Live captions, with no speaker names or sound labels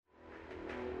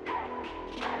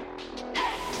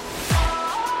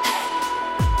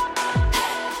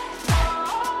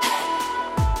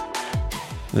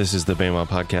This is the Bama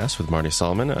Podcast with Marty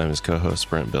Solomon. I'm his co-host,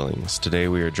 Brent Billings. Today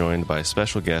we are joined by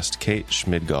special guest Kate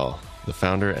Schmidgall, the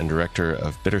founder and director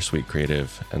of BitterSweet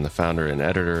Creative and the founder and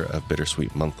editor of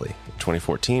BitterSweet Monthly. In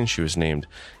 2014, she was named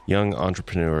Young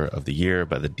Entrepreneur of the Year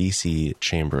by the DC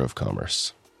Chamber of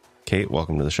Commerce. Kate,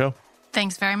 welcome to the show.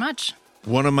 Thanks very much.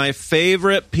 One of my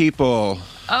favorite people,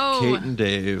 Oh. Kate and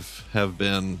Dave, have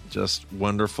been just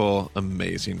wonderful,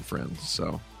 amazing friends.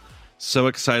 So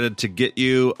excited to get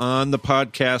you on the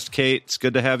podcast, Kate. It's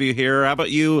good to have you here. How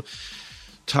about you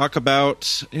talk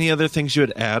about any other things you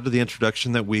would add to the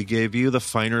introduction that we gave you, the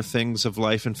finer things of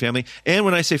life and family? And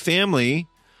when I say family,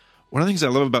 one of the things I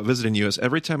love about visiting you is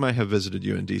every time I have visited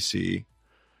you in DC,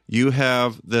 you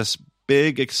have this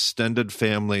big extended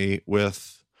family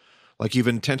with, like, you've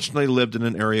intentionally lived in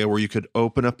an area where you could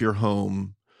open up your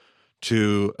home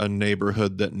to a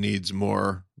neighborhood that needs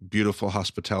more beautiful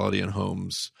hospitality and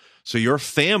homes. So your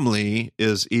family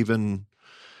is even,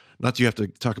 not that you have to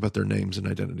talk about their names and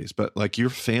identities, but like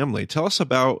your family. Tell us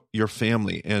about your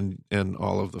family and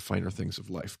all of the finer things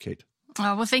of life, Kate.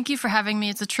 Well, thank you for having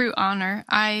me. It's a true honor.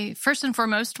 I first and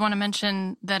foremost want to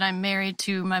mention that I'm married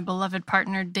to my beloved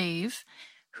partner, Dave,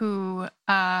 who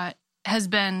has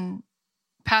been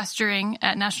pastoring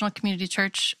at National Community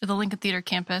Church, the Lincoln Theater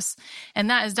campus.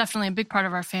 And that is definitely a big part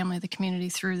of our family, the community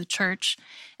through the church.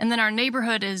 And then our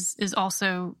neighborhood is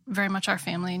also very much our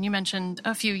family. And you mentioned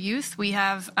a few youth. We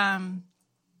have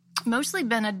mostly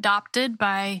been adopted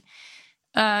by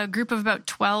a group of about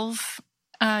 12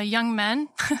 young men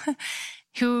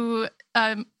who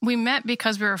we met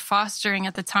because we were fostering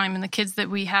at the time. And the kids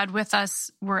that we had with us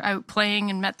were out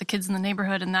playing and met the kids in the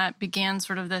neighborhood. And that began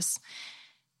sort of this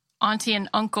auntie and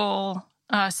uncle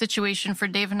situation for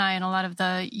Dave and I and a lot of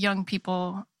the young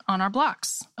people on our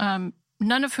blocks.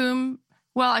 None of whom,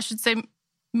 well, I should say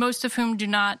most of whom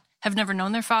have never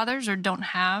known their fathers or don't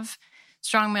have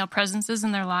strong male presences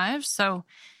in their lives. So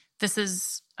this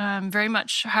is very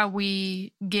much how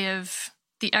we give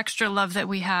the extra love that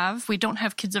we have. We don't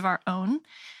have kids of our own,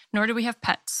 nor do we have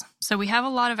pets. So we have a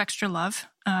lot of extra love,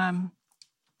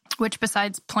 which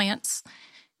besides plants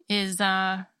is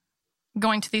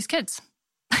going to these kids.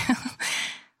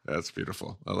 That's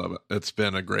beautiful. I love it. It's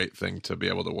been a great thing to be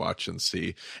able to watch and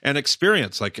see and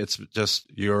experience. Like, it's just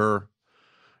your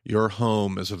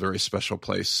home is a very special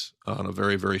place on a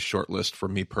very, very short list for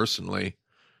me personally.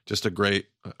 Just a great,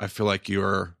 I feel like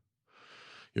your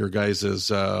guys'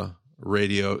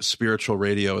 spiritual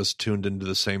radio is tuned into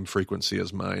the same frequency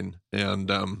as mine. And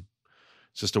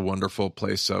it's just a wonderful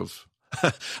place of,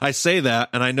 I say that,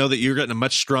 and I know that you're getting a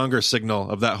much stronger signal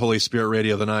of that Holy Spirit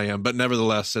radio than I am, but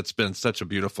nevertheless, it's been such a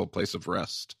beautiful place of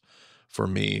rest for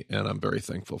me, and I'm very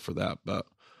thankful for that. But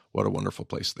what a wonderful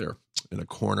place there in a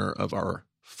corner of our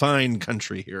fine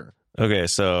country here. Okay,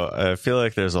 so I feel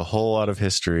like there's a whole lot of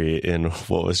history in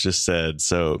what was just said.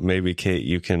 So maybe, Kate,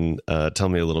 you can tell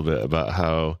me a little bit about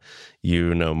how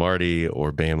you know Marty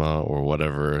or Bama or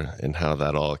whatever and how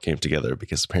that all came together,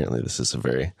 because apparently this is a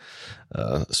very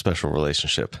special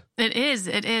relationship. It is.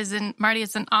 And Marty,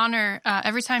 it's an honor.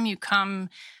 Every time you come,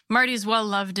 Marty is well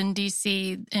loved in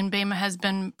DC, and Bama has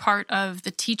been part of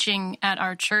the teaching at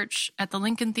our church at the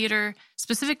Lincoln Theater,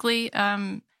 specifically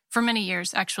for many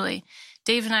years, actually.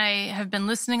 Dave and I have been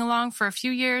listening along for a few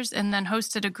years and then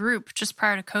hosted a group just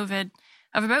prior to COVID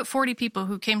of about 40 people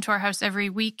who came to our house every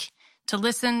week to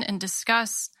listen and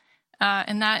discuss.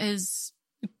 And that is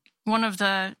one of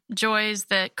the joys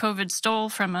that COVID stole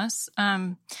from us.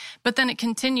 But then it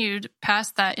continued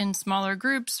past that in smaller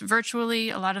groups,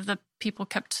 virtually. A lot of the people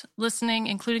kept listening,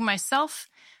 including myself,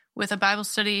 with a Bible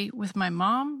study with my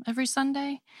mom every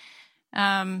Sunday.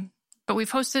 But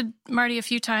we've hosted Marty a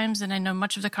few times, and I know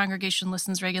much of the congregation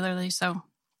listens regularly. So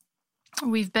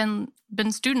we've been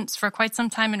students for quite some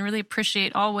time and really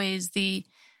appreciate always the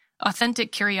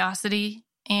authentic curiosity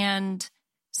and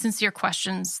sincere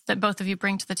questions that both of you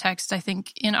bring to the text. I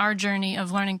think in our journey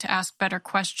of learning to ask better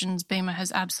questions, Bama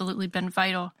has absolutely been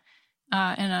vital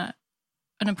and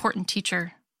an important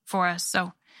teacher for us.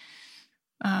 So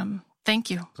thank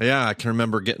you. Yeah, I can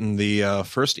remember getting the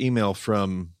first email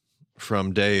from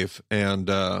Dave and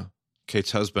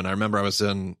Kate's husband. I remember I was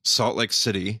in Salt Lake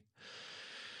City,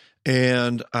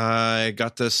 and I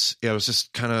got this. I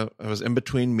was in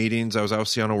between meetings. I was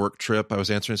obviously on a work trip. I was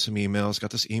answering some emails.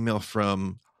 Got this email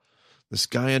from this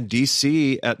guy in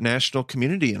DC at National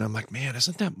Community, and I'm like, man,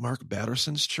 isn't that Mark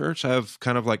Batterson's church? I've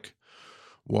kind of like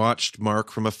watched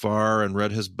Mark from afar and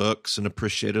read his books and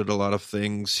appreciated a lot of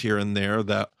things here and there.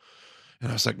 And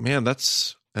I was like, man,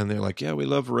 that's And they're like, yeah, we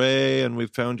love Ray and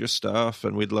we've found your stuff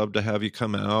and we'd love to have you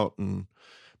come out and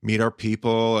meet our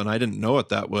people. And I didn't know what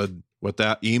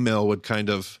that email would kind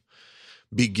of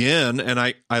begin. And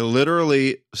I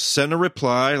literally sent a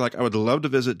reply, like, I would love to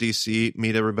visit DC,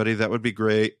 meet everybody. That would be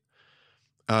great.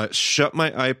 Shut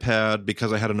my iPad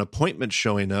because I had an appointment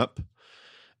showing up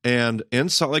and in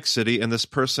Salt Lake City. And this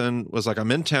person was like,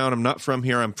 I'm in town. I'm not from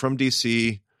here. I'm from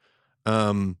DC.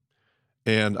 And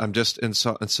I'm just in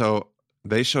Salt. And so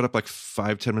they showed up like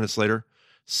 5-10 minutes later,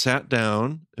 sat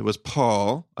down. It was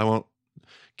Paul. I won't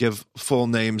give full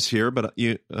names here, but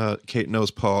Kate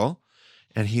knows Paul.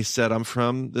 And he said, I'm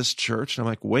from this church. And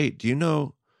I'm like, wait, do you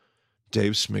know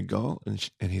Dave Schmidgall?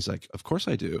 And he's like, of course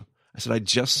I do. I said, I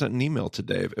just sent an email to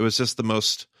Dave. It was just the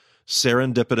most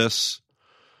serendipitous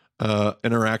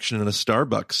interaction in a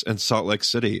Starbucks in Salt Lake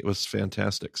City. It was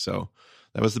fantastic. So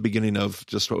that was the beginning of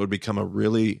just what would become a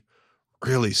really,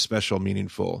 really special,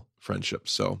 meaningful friendship.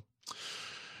 So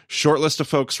short list of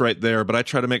folks right there, but I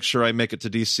try to make sure I make it to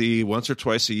DC once or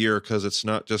twice a year because it's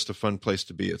not just a fun place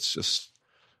to be. It's just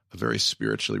a very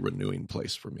spiritually renewing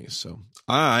place for me. So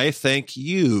I thank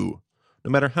you. No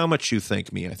matter how much you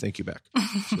thank me, I thank you back.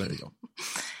 So there you go.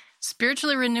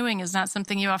 Spiritually renewing is not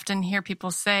something you often hear people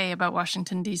say about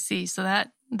Washington, D.C., so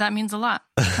that means a lot,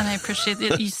 and I appreciate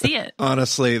that you see it.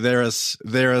 Honestly, there is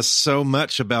so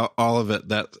much about all of it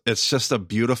that it's just a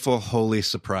beautiful, holy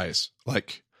surprise.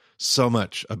 Like, so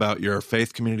much about your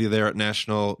faith community there at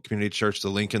National Community Church, the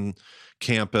Lincoln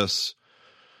campus,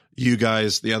 you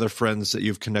guys, the other friends that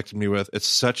you've connected me with. It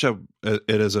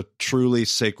is a truly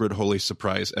sacred, holy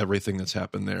surprise, everything that's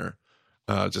happened there.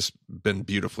 Just been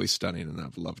beautifully stunning, and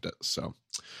I've loved it. So,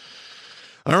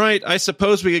 all right, I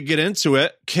suppose we could get into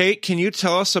it. Kate, can you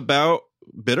tell us about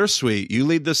BitterSweet? You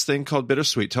lead this thing called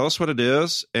BitterSweet. Tell us what it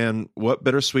is and what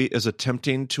BitterSweet is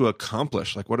attempting to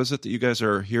accomplish. Like, what is it that you guys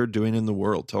are here doing in the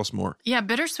world? Tell us more. Yeah,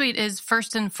 BitterSweet is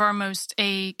first and foremost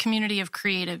a community of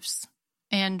creatives,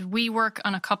 and we work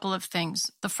on a couple of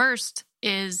things. The first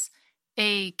is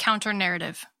a counter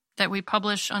narrative that we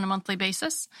publish on a monthly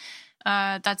basis.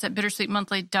 That's at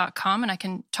bittersweetmonthly.com, and I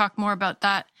can talk more about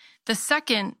that. The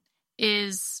second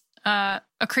is a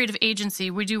creative agency.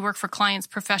 We do work for clients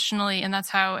professionally, and that's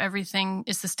how everything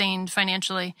is sustained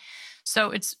financially.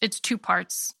 So it's two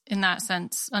parts in that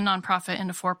sense, a nonprofit and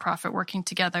a for-profit working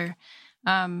together,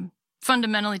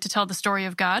 fundamentally to tell the story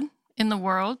of God in the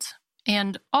world,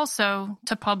 and also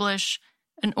to publish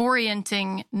an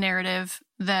orienting narrative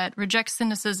that rejects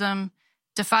cynicism,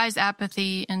 defies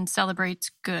apathy, and celebrates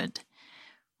good.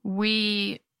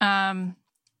 We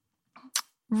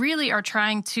really are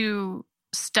trying to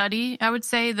study, I would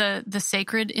say, the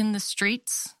sacred in the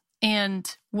streets and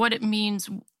what it means,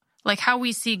 like how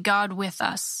we see God with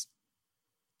us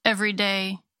every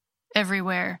day,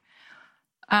 everywhere.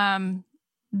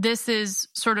 This is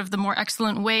sort of the more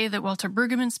excellent way that Walter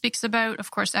Brueggemann speaks about,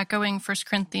 of course, echoing 1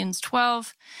 Corinthians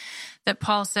 12, that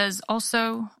Paul says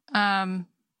also.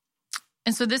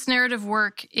 And so this narrative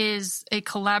work is a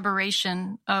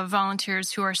collaboration of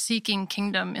volunteers who are seeking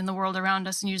kingdom in the world around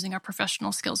us and using our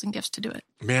professional skills and gifts to do it.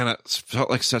 Man, it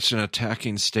felt like such an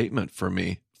attacking statement for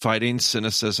me. Fighting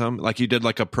cynicism, like you did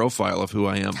like a profile of who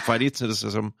I am. Fighting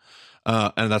cynicism,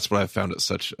 and that's what I found it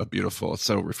such a beautiful, it's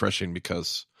so refreshing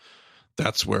because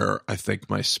that's where I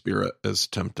think my spirit is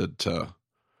tempted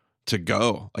to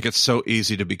go. Like it's so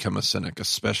easy to become a cynic,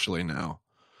 especially now.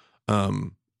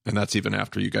 And that's even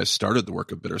after you guys started the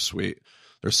work of BitterSweet.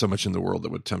 There's so much in the world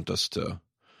that would tempt us to,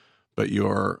 but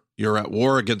you're at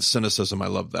war against cynicism. I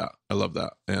love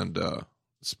that. And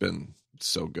it's been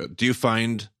so good. Do you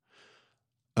find,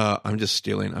 I'm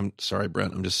sorry,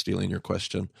 Brent, I'm just stealing your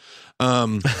question.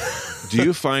 Do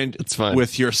you find it's fine.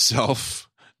 With yourself,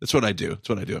 that's what I do. That's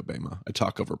what I do at Bema. I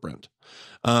talk over Brent.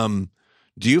 Do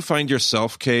you find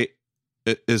yourself, Kate,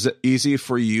 is it easy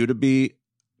for you to be,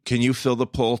 can you feel the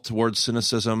pull towards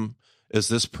cynicism? Is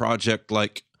this project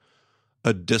like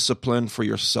a discipline for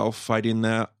yourself fighting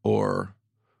that? Or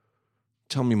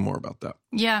tell me more about that.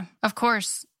 Yeah, of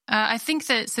course. I think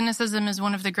that cynicism is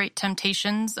one of the great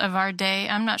temptations of our day.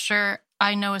 I'm not sure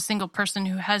I know a single person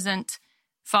who hasn't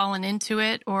fallen into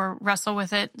it or wrestle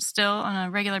with it still on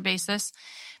a regular basis,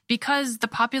 because the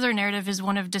popular narrative is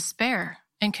one of despair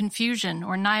and confusion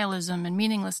or nihilism and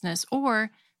meaninglessness or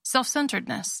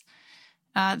self-centeredness.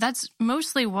 That's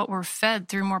mostly what we're fed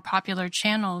through more popular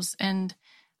channels. And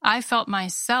I felt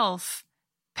myself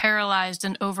paralyzed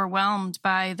and overwhelmed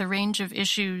by the range of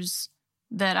issues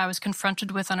that I was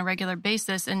confronted with on a regular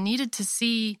basis and needed to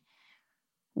see,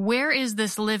 where is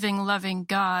this living, loving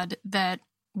God that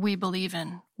we believe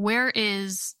in? Where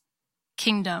is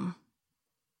kingdom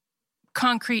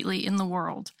concretely in the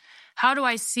world? how do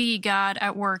I see God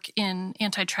at work in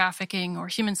anti-trafficking or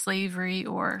human slavery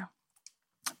or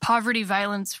poverty,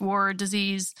 violence, war,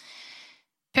 disease?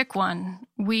 Pick one.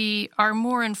 We are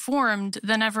more informed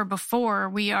than ever before.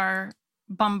 We are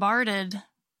bombarded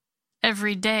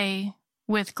every day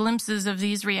with glimpses of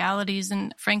these realities.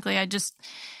 And frankly, I just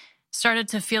started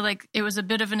to feel like it was a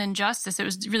bit of an injustice. It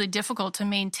was really difficult to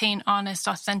maintain honest,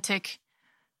 authentic,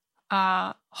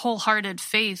 wholehearted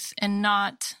faith and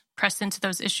not press into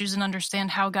those issues and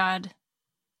understand how God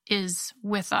is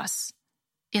with us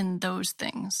in those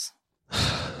things.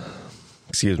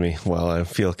 Excuse me while I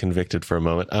feel convicted for a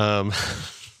moment.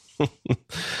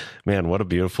 Man, what a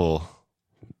beautiful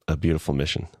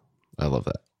mission. I love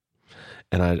that.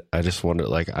 And I just wonder,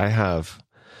 like, I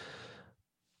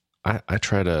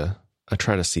try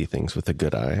to see things with a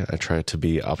good eye. I try to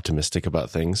be optimistic about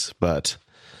things, but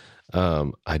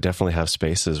I definitely have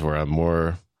spaces where I'm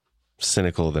more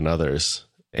cynical than others,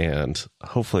 and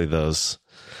hopefully those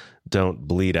don't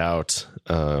bleed out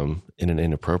in an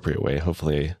inappropriate way.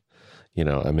 Hopefully,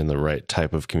 I'm in the right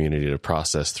type of community to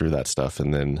process through that stuff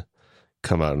and then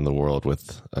come out in the world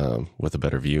with a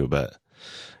better view. But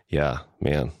yeah,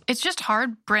 man. It's just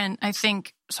hard, Brent, I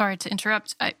think. Sorry to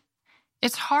interrupt.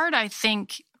 It's hard, I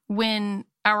think, when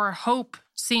our hope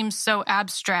seems so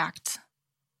abstract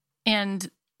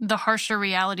and the harsher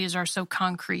realities are so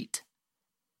concrete.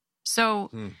 So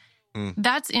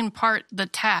that's in part the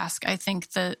task, I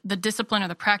think, the discipline or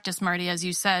the practice, Marty, as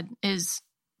you said, is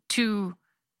to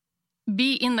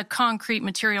be in the concrete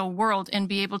material world and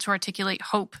be able to articulate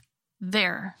hope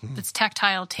there. That's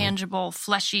tactile, tangible,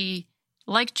 fleshy,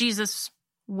 like Jesus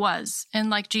was and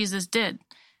like Jesus did,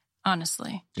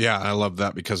 honestly. Yeah, I love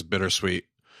that because BitterSweet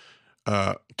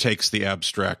takes the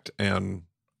abstract and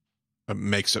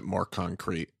makes it more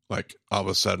concrete. Like all of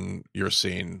a sudden you're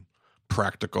seeing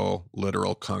practical,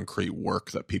 literal, concrete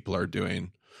work that people are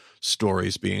doing,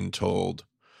 stories being told.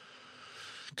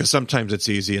 Because sometimes it's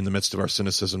easy in the midst of our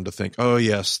cynicism to think, oh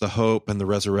yes, the hope and the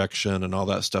resurrection and all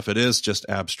that stuff. It is just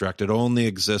abstract. It only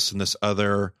exists in this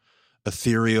other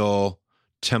ethereal,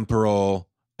 temporal,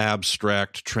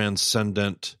 abstract,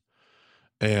 transcendent,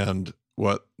 and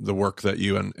what the work that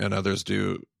you and others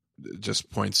do just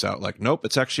points out, like, nope,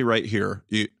 it's actually right here.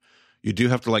 You do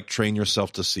have to like train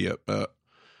yourself to see it, but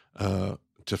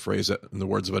to phrase it in the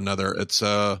words of another, it's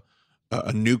a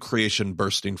new creation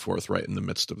bursting forth right in the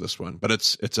midst of this one. But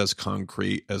it's as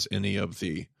concrete as any of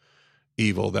the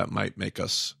evil that might make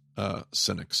us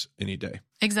cynics any day.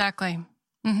 Exactly.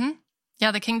 Mm-hmm.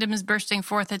 Yeah, the kingdom is bursting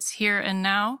forth. It's here and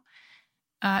now,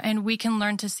 and we can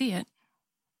learn to see it.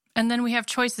 And then we have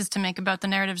choices to make about the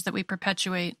narratives that we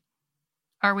perpetuate.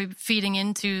 Are we feeding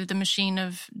into the machine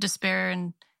of despair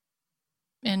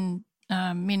and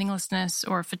meaninglessness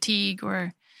or fatigue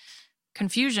or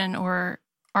confusion, or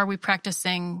are we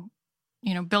practicing,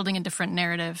 building a different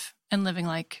narrative and living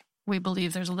like we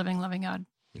believe there's a living, loving God?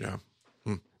 Yeah.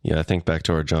 Yeah, I think back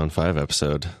to our John 5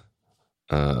 episode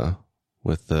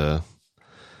with the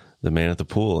man at the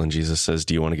pool, and Jesus says,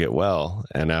 do you want to get well?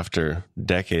 And after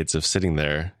decades of sitting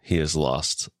there, he has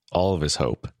lost all of his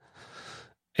hope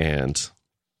and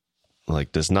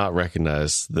does not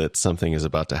recognize that something is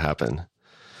about to happen.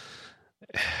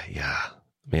 Yeah,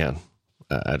 man,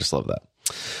 I just love that.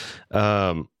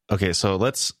 Okay, so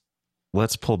let's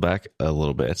pull back a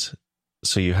little bit.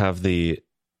 So you have this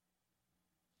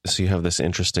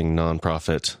interesting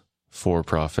nonprofit,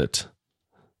 for-profit,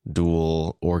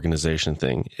 dual organization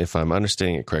thing. If I'm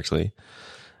understanding it correctly,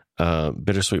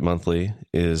 BitterSweet Monthly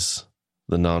is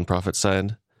the nonprofit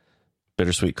side,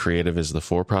 BitterSweet Creative is the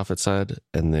for-profit side,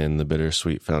 and then the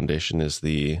BitterSweet Foundation is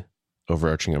the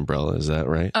overarching umbrella. Is that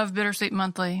right? Of BitterSweet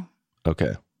Monthly.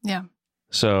 Okay. Yeah.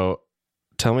 So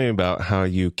tell me about how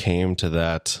you came to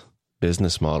that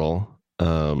business model.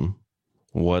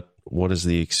 What is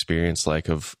the experience like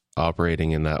of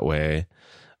operating in that way?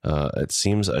 It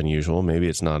seems unusual. Maybe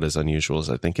it's not as unusual as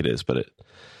I think it is, but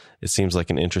it seems like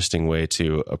an interesting way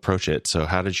to approach it. So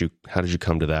how did you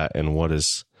come to that, and how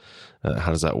does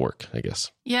that work, I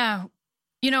guess? Yeah.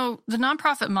 The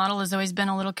nonprofit model has always been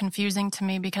a little confusing to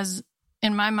me because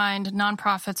in my mind,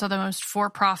 nonprofits are the most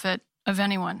for-profit of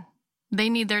anyone. They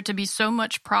need there to be so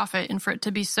much profit and for it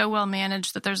to be so well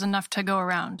managed that there's enough to go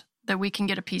around, that we can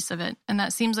get a piece of it. And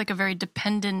that seems like a very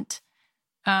dependent,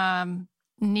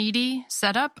 needy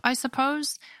setup, I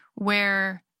suppose,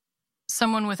 where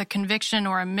someone with a conviction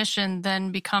or a mission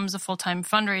then becomes a full-time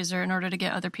fundraiser in order to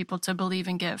get other people to believe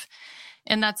and give.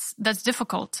 And that's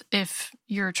difficult if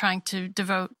you're trying to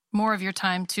devote more of your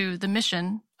time to the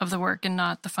mission of the work and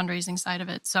not the fundraising side of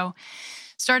it. So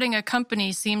starting a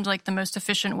company seemed like the most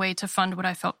efficient way to fund what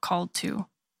I felt called to.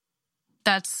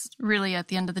 that's really, at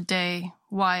the end of the day,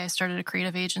 why I started a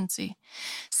creative agency.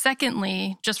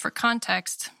 Secondly, just for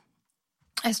context,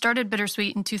 I started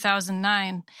BitterSweet in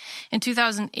 2009. In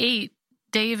 2008,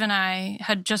 Dave and I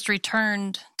had just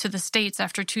returned to the States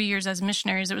after 2 years as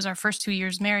missionaries. It was our first 2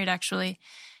 years married, actually.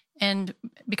 And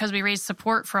because we raised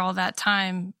support for all that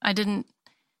time, I didn't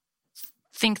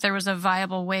think there was a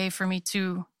viable way for me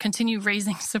to continue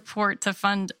raising support to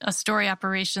fund a story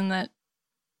operation that,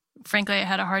 frankly, I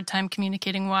had a hard time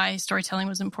communicating why storytelling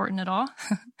was important at all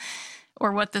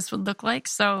or what this would look like.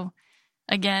 So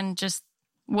again, just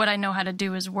what I know how to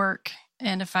do is work.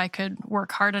 And if I could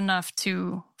work hard enough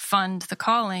to fund the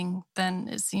calling, then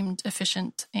it seemed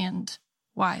efficient and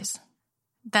wise.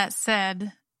 That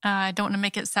said, I don't want to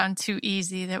make it sound too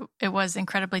easy. That it was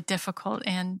incredibly difficult.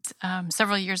 And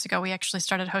several years ago, we actually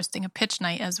started hosting a pitch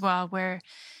night as well, where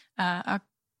about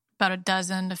a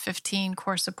dozen to 15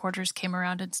 core supporters came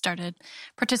around and started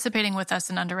participating with us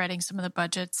in underwriting some of the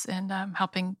budgets and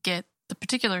helping get the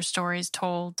particular stories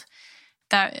told.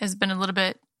 That has been a little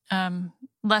bit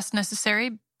less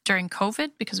necessary during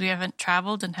COVID because we haven't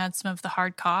traveled and had some of the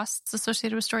hard costs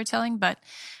associated with storytelling. But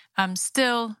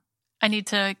still, I need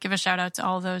to give a shout out to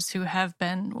all those who have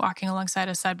been walking alongside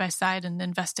us side by side and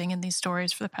investing in these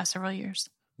stories for the past several years.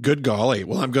 Good golly.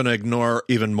 Well, I'm going to ignore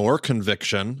even more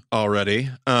conviction already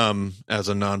as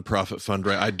a nonprofit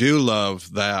fundraiser. I do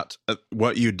love that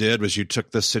what you did was you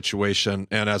took this situation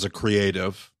and as a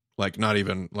creative, like not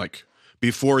even like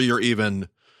before you're even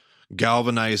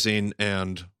galvanizing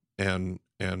and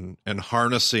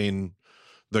harnessing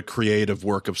the creative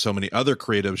work of so many other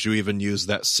creatives, you even use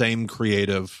that same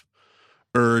creative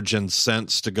urge and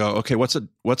sense to go, okay, what's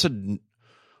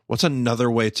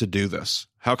another way to do this?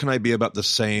 How can I be about the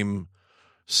same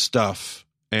stuff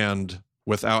and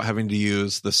without having to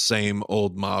use the same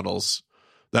old models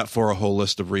that for a whole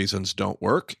list of reasons don't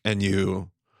work? And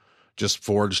you just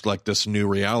forged like this new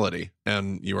reality.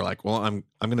 And you were like, well, I'm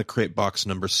going to create box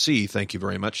number C. Thank you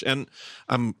very much. And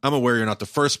I'm aware you're not the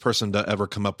first person to ever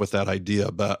come up with that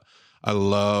idea, but I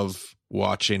love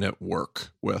watching it work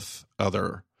with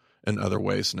other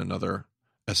ways and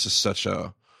it's just such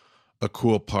a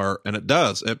cool part. And it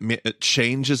does, it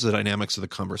changes the dynamics of the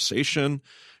conversation.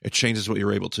 It changes what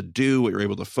you're able to do, what you're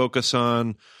able to focus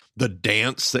on, the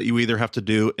dance that you either have to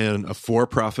do in a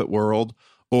for-profit world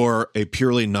or a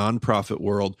purely nonprofit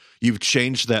world. You've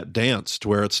changed that dance to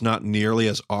where it's not nearly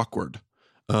as awkward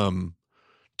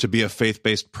to be a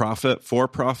faith-based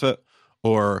for-profit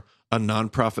or a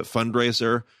nonprofit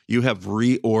fundraiser. You have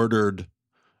reordered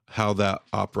how that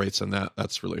operates, and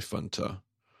that's really fun to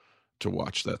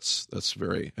watch. It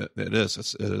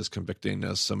is convicting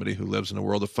as somebody who lives in a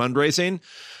world of fundraising.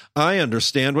 I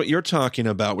understand what you're talking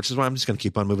about, which is why I'm just going to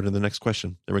keep on moving to the next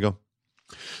question. There we go.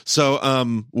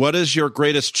 So, what is your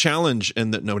greatest challenge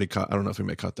in that nobody caught? I don't know if we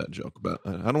may caught that joke, but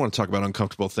I don't want to talk about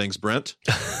uncomfortable things, Brent.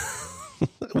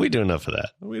 We do enough of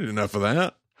that. We do enough of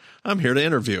that. I'm here to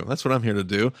interview. That's what I'm here to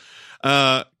do.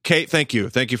 Kate, thank you.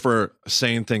 Thank you for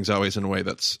saying things always in a way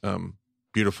that's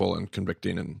beautiful and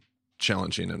convicting and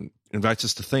challenging and invites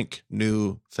us to think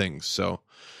new things. So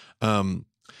in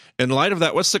light of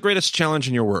that, what's the greatest challenge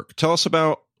in your work? Tell us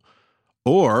about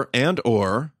or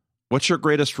what's your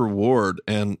greatest reward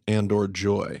and or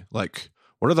joy? Like,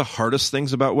 what are the hardest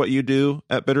things about what you do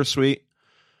at BitterSweet?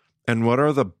 And what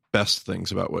are the best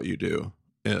things about what you do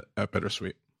at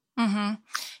BitterSweet? Mm-hmm.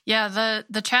 Yeah,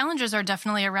 the challenges are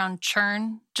definitely around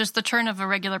churn, just the churn of a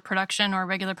regular production or a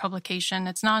regular publication.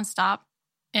 It's nonstop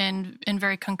and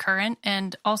very concurrent.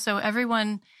 And also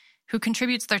everyone who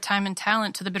contributes their time and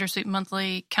talent to the BitterSweet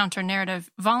Monthly counter-narrative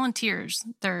volunteers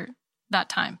that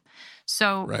time.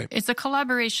 So right. It's a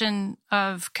collaboration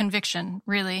of conviction,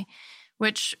 really,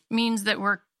 which means that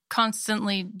we're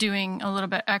constantly doing a little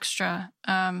bit extra.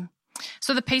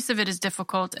 So the pace of it is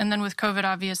difficult. And then with COVID,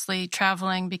 obviously,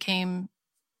 traveling became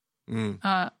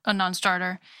a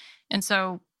non-starter. And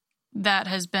so that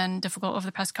has been difficult over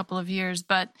the past couple of years.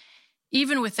 But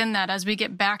even within that, as we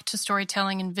get back to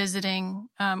storytelling and visiting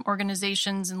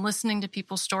organizations and listening to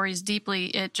people's stories deeply,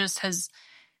 it just has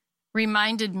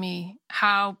reminded me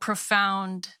how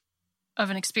profound of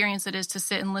an experience it is to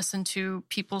sit and listen to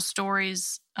people's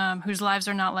stories whose lives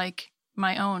are not like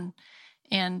my own,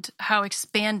 and how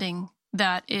expanding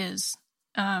that is.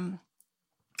 And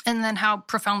then how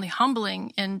profoundly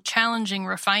humbling and challenging,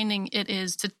 refining it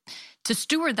is to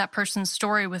steward that person's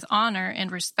story with honor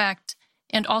and respect,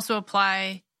 and also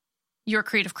apply your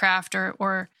creative craft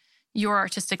or your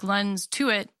artistic lens to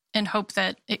it and hope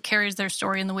that it carries their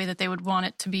story in the way that they would want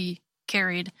it to be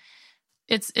carried.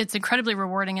 It's incredibly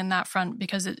rewarding in that front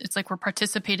because it's like we're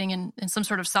participating in some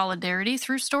sort of solidarity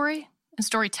through story and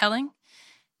storytelling.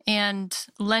 and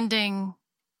lending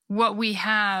what we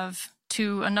have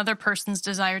to another person's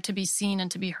desire to be seen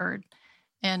and to be heard.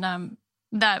 And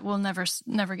that will never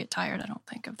get tired, I don't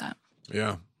think, of that.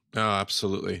 Yeah, oh,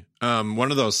 absolutely.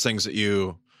 One of those stories that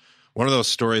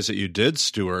you did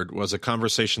steward was a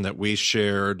conversation that we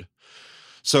shared.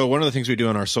 So one of the things we do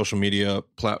on our social media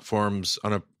platforms,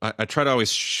 I try to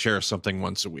always share something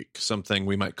once a week, something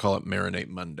we might call it Marinate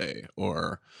Monday,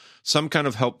 or some kind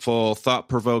of helpful,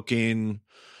 thought-provoking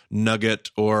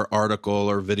nugget or article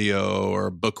or video or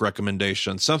book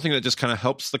recommendation, something that just kind of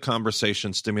helps the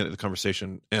conversation, stimulate the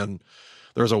conversation. And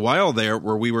there was a while there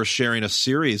where we were sharing a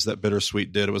series that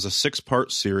BitterSweet did. It was a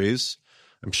 6-part series.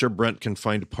 I'm sure Brent can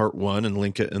find part 1 and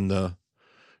link it in the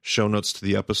show notes to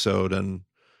the episode. And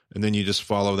then you just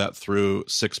follow that through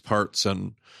 6 parts,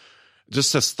 and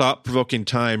just this thought-provoking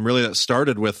time, really, that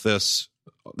started with this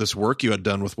work you had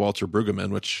done with Walter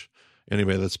Brueggemann, which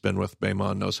anybody that's been with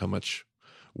Beimon knows how much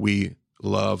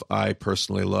I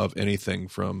personally love anything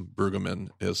from Brueggemann,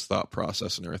 his thought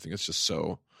process and everything. It's just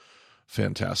so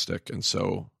fantastic and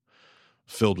so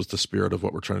filled with the spirit of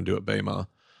what we're trying to do at Beima.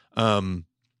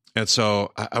 And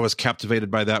so I was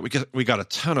captivated by that. We got a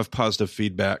ton of positive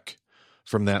feedback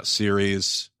from that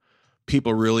series.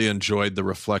 People really enjoyed the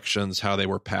reflections, how they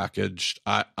were packaged.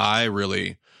 I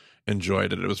really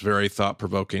enjoyed it. It was very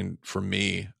thought-provoking for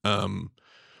me.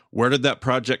 Where did that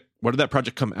project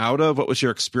come out of? What was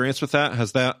your experience with that?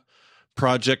 Is that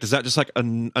just like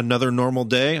another normal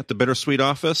day at the BitterSweet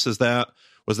office?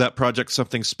 Was that project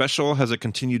something special? Has it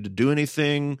continued to do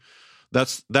anything?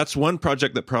 That's one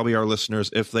project that probably our listeners,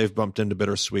 if they've bumped into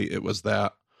BitterSweet, it was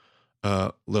that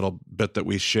little bit that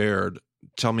we shared.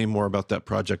 Tell me more about that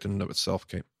project in and of itself,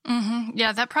 Kate. Mm-hmm.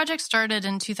 Yeah, that project started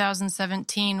in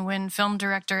 2017 when film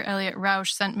director Elliot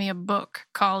Rausch sent me a book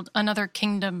called Another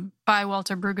Kingdom by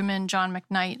Walter Brueggemann, John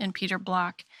McKnight, and Peter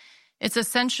Block. It's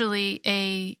essentially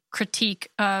a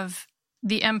critique of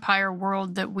the empire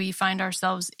world that we find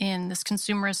ourselves in, this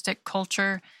consumeristic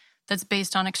culture that's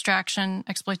based on extraction,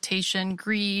 exploitation,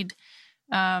 greed,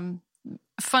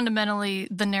 fundamentally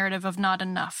the narrative of not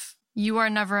enough. You are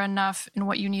never enough, and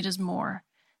what you need is more.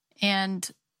 And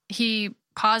he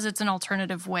posits an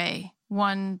alternative way, a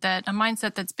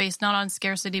mindset that's based not on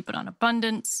scarcity but on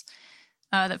abundance,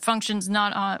 that functions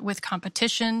not with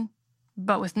competition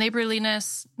but with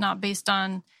neighborliness, not based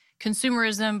on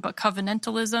consumerism but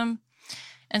covenantalism.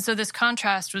 And so this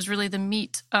contrast was really the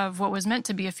meat of what was meant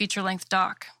to be a feature-length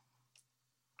doc.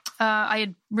 I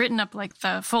had written up like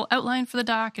the full outline for the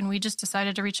doc, and we just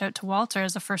decided to reach out to Walter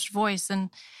as a first voice and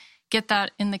get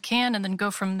that in the can and then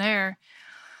go from there.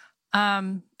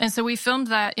 And so we filmed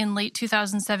that in late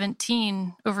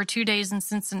 2017 over 2 days in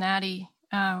Cincinnati.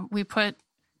 We put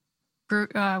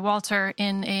Walter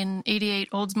in an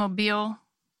 88 Oldsmobile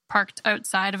parked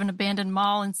outside of an abandoned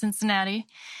mall in Cincinnati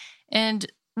and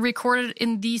recorded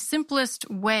in the simplest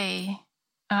way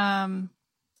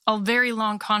a very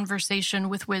long conversation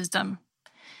with wisdom.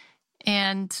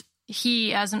 And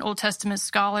he, as an Old Testament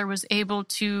scholar, was able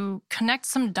to connect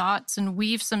some dots and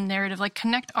weave some narrative, like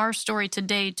connect our story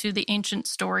today to the ancient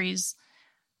stories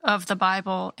of the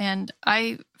Bible. And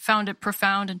I found it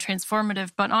profound and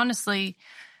transformative. But honestly,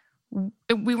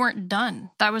 we weren't done.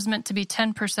 That was meant to be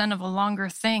 10% of a longer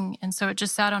thing. And so it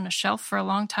just sat on a shelf for a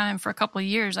long time, for a couple of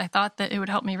years. I thought that it would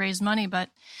help me raise money, but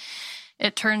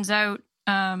it turns out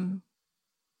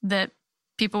that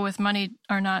people with money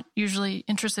are not usually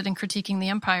interested in critiquing the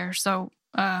empire. So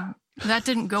that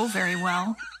didn't go very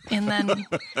well. And then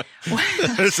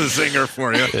this is a zinger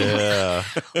for you. Yeah.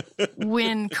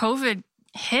 When COVID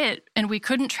hit and we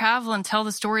couldn't travel and tell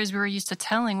the stories we were used to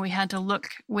telling, we had to look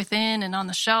within and on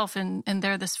the shelf, and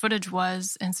there this footage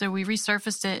was. And so we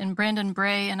resurfaced it, and Brandon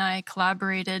Bray and I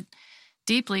collaborated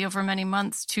deeply over many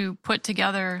months to put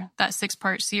together that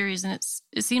 6-part series. And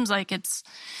it seems like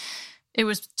it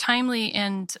was timely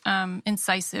and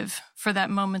incisive for that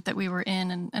moment that we were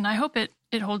in. And I hope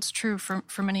it holds true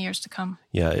for many years to come.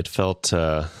 Yeah, it felt,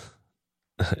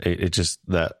 it just,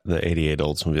 that the 88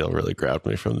 Oldsmobile really grabbed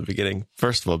me from the beginning.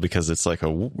 First of all, because it's like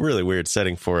a really weird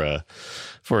setting for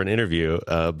an interview,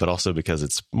 but also because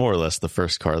it's more or less the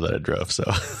first car that I drove. So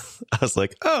I was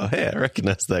like, oh, hey, I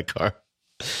recognize that car.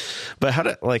 But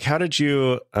how did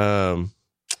you, I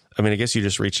mean, I guess you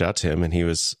just reached out to him and he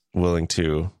was willing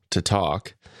to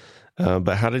talk.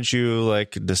 But how did you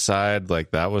decide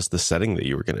that was the setting that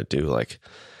you were going to do?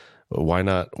 Why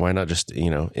not just,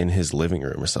 in his living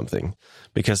room or something?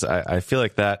 Because I feel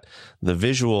like that the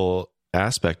visual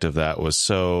aspect of that was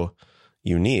so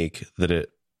unique that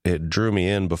it drew me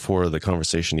in before the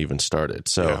conversation even started.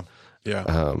 So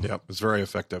Yeah. It's very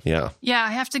effective. Yeah. Yeah,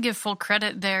 I have to give full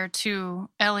credit there to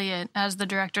Elliot as the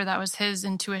director. That was his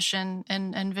intuition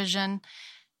and vision.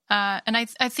 And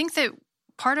I think that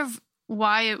part of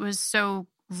why it was so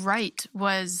right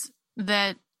was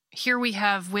that here we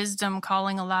have wisdom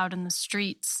calling aloud in the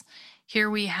streets. Here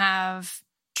we have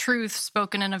truth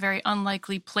spoken in a very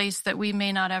unlikely place that we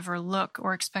may not ever look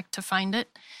or expect to find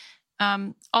it.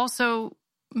 Also,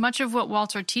 much of what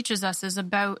Walter teaches us is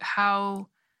about how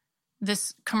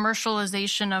this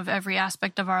commercialization of every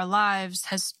aspect of our lives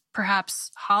has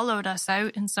perhaps hollowed us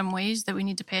out in some ways that we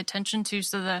need to pay attention to.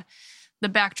 So the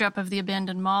backdrop of the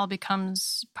abandoned mall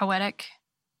becomes poetic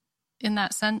in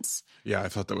that sense. Yeah, I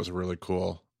thought that was a really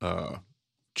cool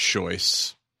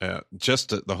choice.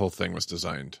 The whole thing was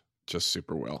designed just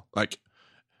super well. Like,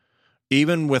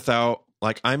 even without,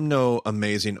 like, I'm no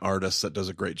amazing artist that does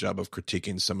a great job of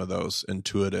critiquing some of those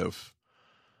intuitive,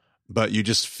 but you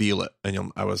just feel it.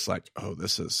 And I was like, oh,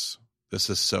 this is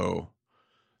so,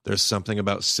 there's something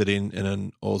about sitting in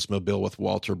an Oldsmobile with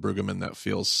Walter Brueggemann that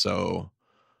feels so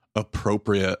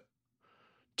appropriate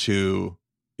to,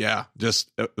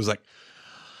 it was like,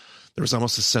 there was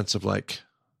almost a sense of like,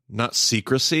 not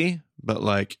secrecy, but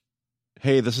like,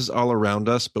 hey, this is all around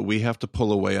us, but we have to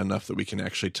pull away enough that we can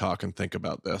actually talk and think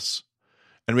about this.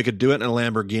 And we could do it in a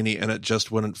Lamborghini and it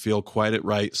just wouldn't feel quite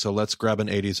right. So let's grab an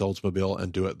 80s Oldsmobile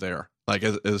and do it there. Like,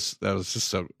 that was just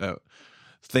so,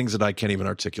 things that I can't even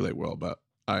articulate well, but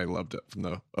I loved it from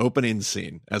the opening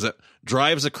scene. As it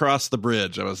drives across the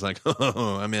bridge, I was like,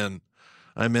 oh, I'm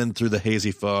in through the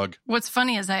hazy fog. What's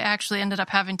funny is I actually ended up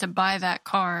having to buy that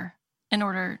car in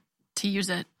order to use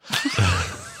it.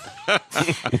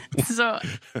 So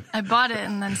I bought it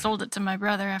and then sold it to my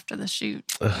brother after the shoot.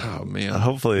 Oh man!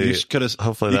 Hopefully you could have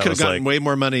gotten way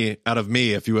more money out of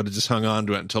me if you would have just hung on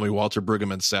to it and told me Walter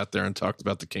Brueggemann sat there and talked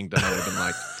about the kingdom. I would have been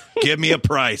like, "Give me a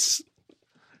price.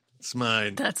 It's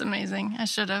mine." That's amazing. I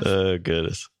should have. Oh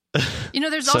goodness.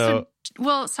 There's also.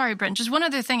 Well, sorry, Brent. Just one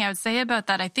other thing I would say about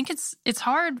that. I think it's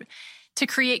hard to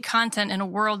create content in a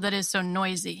world that is so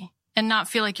noisy and not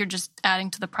feel like you're just adding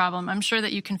to the problem. I'm sure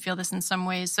that you can feel this in some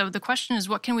ways. So the question is,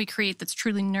 what can we create that's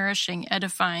truly nourishing,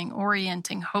 edifying,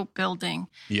 orienting, hope-building?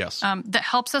 Yes. That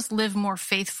helps us live more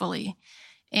faithfully.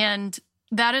 And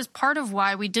that is part of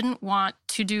why we didn't want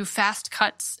to do fast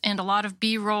cuts and a lot of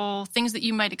B-roll, things that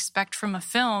you might expect from a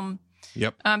film.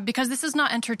 Yep. Because this is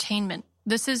not entertainment.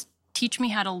 This is teach me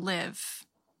how to live.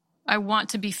 I want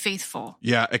to be faithful.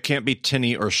 Yeah, it can't be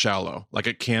tinny or shallow. Like,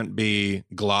 it can't be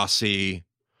glossy.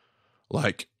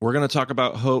 Like, we're going to talk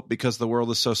about hope because the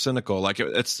world is so cynical. Like,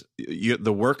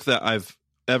 the work that I've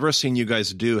ever seen you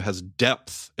guys do has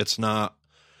depth. It's not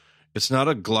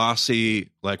a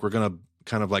glossy, like, we're going to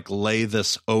kind of like lay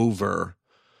this over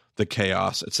the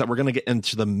chaos. It's that we're going to get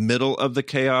into the middle of the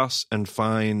chaos and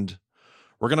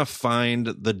we're going to find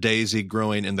the daisy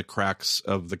growing in the cracks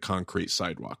of the concrete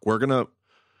sidewalk.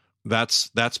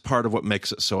 That's part of what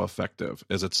makes it so effective,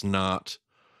 is it's not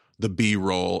the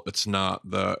B-roll, it's not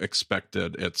the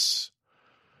expected, it's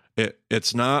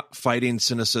not fighting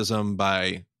cynicism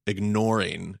by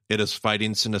ignoring, it is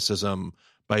fighting cynicism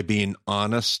by being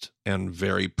honest and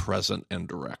very present and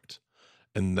direct.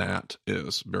 And that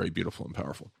is very beautiful and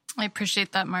powerful. I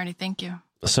appreciate that, Marty. Thank you.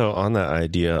 So on that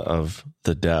idea of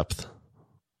the depth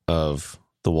of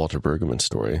the Walter Brueggemann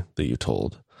story that you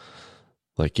told,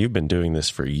 like, you've been doing this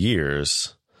for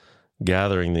years,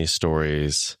 gathering these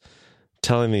stories,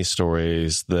 telling these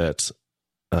stories that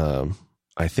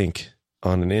I think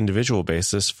on an individual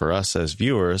basis for us as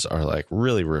viewers are like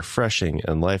really refreshing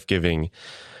and life-giving,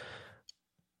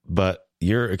 but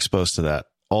you're exposed to that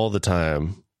all the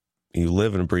time. You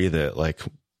live and breathe it. Like,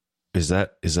 is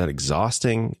that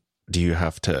exhausting? Do you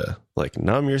have to like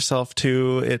numb yourself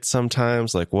to it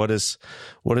sometimes? Like, what is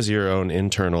your own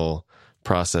internal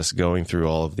process going through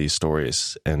all of these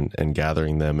stories and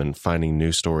gathering them and finding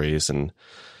new stories? And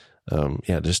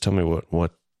just tell me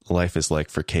what life is like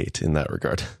for Kate in that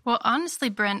regard. Well, honestly,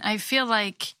 Brent, I feel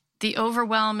like the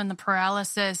overwhelm and the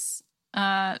paralysis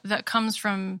that comes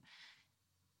from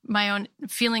my own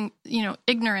feeling,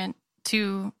 ignorant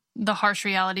to the harsh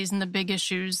realities and the big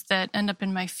issues that end up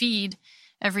in my feed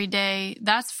every day,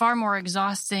 that's far more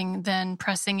exhausting than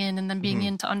pressing in and then being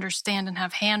in to understand and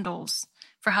have handles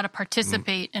for how to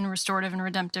participate in restorative and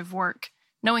redemptive work.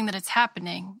 Knowing that it's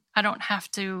happening, I don't have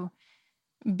to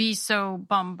be so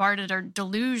bombarded or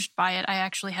deluged by it. I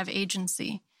actually have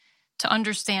agency to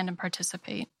understand and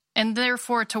participate, and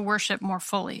therefore to worship more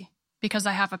fully, because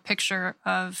I have a picture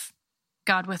of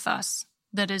God with us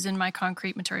that is in my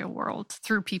concrete material world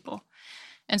through people.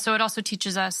 And so it also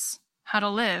teaches us how to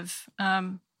live.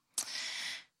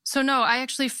 So no, I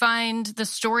actually find the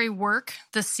story work,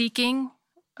 the seeking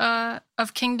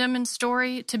of kingdom and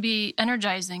story to be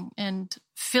energizing and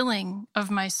filling of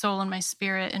my soul and my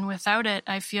spirit. And without it,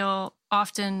 I feel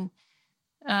often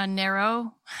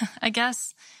narrow, I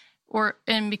guess, and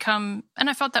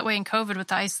I felt that way in COVID with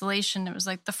the isolation. It was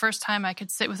like the first time I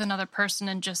could sit with another person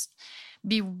and just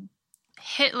be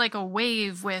hit like a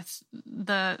wave with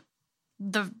the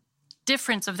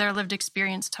difference of their lived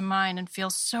experience to mine, and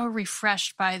feel so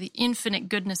refreshed by the infinite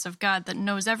goodness of God that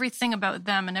knows everything about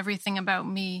them and everything about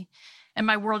me. And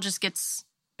my world just gets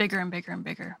bigger and bigger and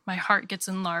bigger. My heart gets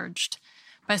enlarged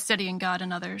by studying God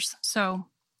and others. So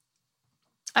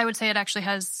I would say it actually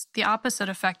has the opposite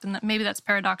effect, and that maybe that's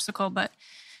paradoxical, but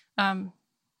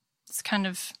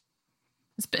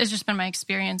it's just been my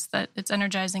experience that it's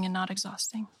energizing and not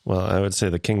exhausting. Well, I would say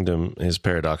the kingdom is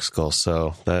paradoxical,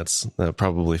 so that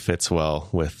probably fits well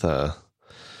with the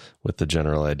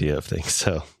general idea of things.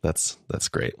 So that's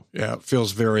great. Yeah, it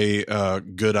feels very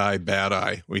good eye, bad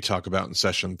eye. We talk about in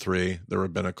session 3, the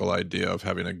rabbinical idea of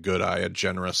having a good eye, a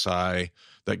generous eye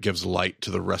that gives light to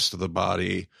the rest of the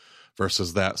body,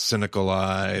 versus that cynical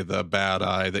eye, the bad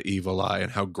eye, the evil eye,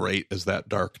 and how great is that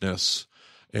darkness.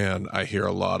 And I hear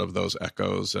a lot of those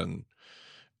echoes in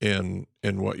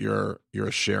what you're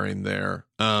sharing there.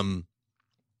 And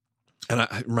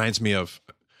it reminds me of,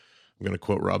 I'm going to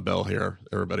quote Rob Bell here,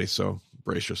 everybody, so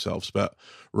brace yourselves. But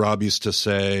Rob used to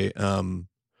say,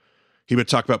 he would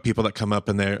talk about people that come up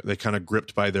and they kind of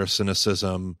gripped by their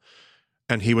cynicism.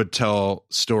 And he would tell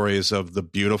stories of the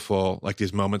beautiful, like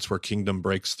these moments where kingdom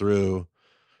breaks through.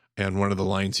 And one of the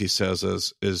lines he says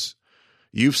is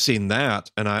you've seen that,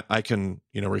 and I can,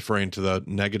 referring to the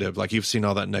negative, like you've seen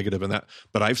all that negative and that,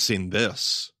 but I've seen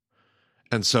this.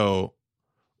 And so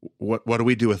what do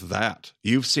we do with that?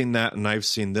 You've seen that and I've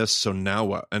seen this, so now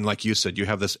what? And like you said, you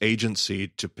have this agency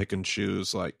to pick and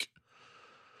choose, like,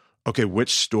 okay,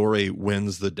 which story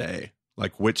wins the day?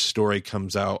 Like, which story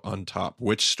comes out on top?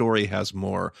 Which story is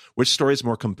more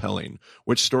compelling?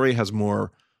 Which story has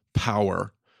more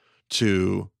power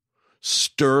to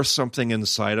stir something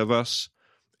inside of us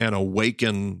and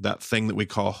awaken that thing that we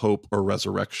call hope or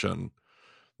resurrection,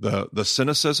 the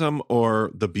cynicism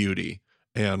or the beauty?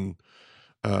 And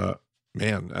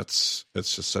man, it's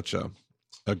just such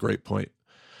a great point.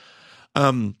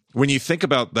 When you think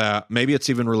about that, maybe it's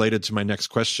even related to my next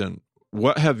question.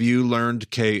 What have you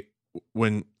learned, Kate,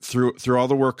 when through all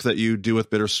the work that you do with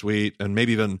BitterSweet, and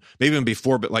maybe even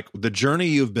before, but like the journey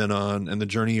you've been on and the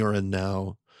journey you're in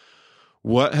now?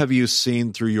 What have you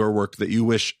seen through your work that you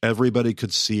wish everybody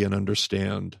could see and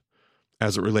understand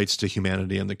as it relates to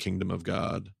humanity and the kingdom of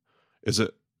God? Is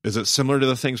it similar to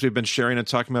the things we've been sharing and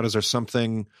talking about? Is there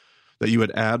something that you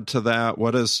would add to that?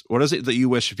 What is it that you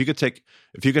wish, if you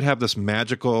could have this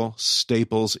magical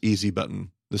Staples easy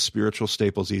button, the spiritual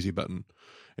Staples easy button,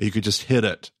 and you could just hit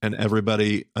it and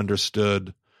everybody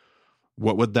understood,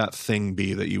 what would that thing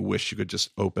be that you wish you could just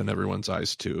open everyone's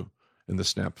eyes to in the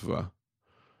snap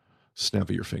of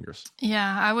your fingers?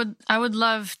 Yeah, I would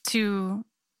love to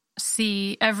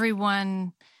see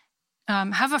everyone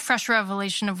have a fresh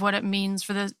revelation of what it means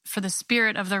for the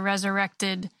spirit of the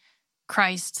resurrected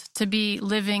Christ to be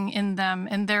living in them,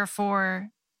 and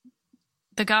therefore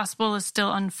the gospel is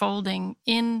still unfolding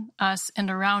in us and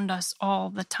around us all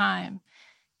the time.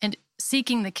 And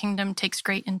seeking the kingdom takes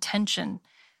great intention.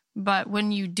 But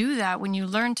when you do that, when you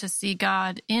learn to see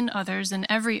God in others and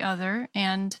every other,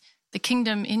 and the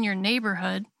kingdom in your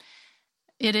neighborhood,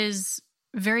 it is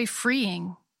very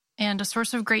freeing and a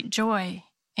source of great joy,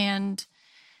 and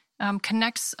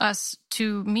connects us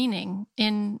to meaning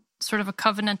in sort of a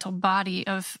covenantal body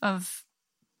of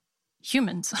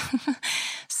humans.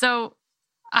 So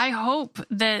I hope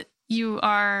that you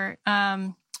are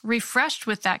refreshed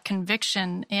with that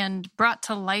conviction and brought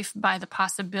to life by the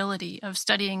possibility of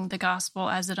studying the gospel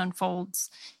as it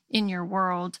unfolds in your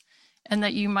world, and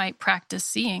that you might practice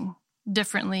seeing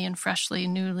differently and freshly,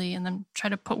 newly, and then try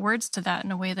to put words to that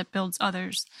in a way that builds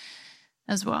others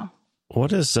as well.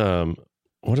 What is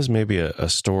maybe a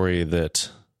story that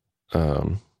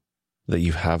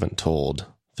you haven't told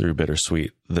through BitterSweet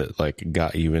that like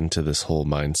got you into this whole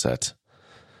mindset?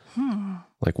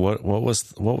 Like what was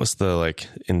the like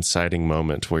inciting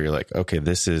moment where you're like, okay,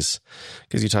 this is,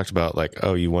 because you talked about like,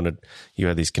 oh, you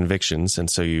had these convictions, and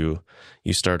so you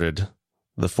started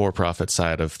the for-profit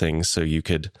side of things so you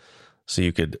could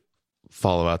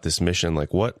follow out this mission.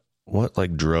 Like what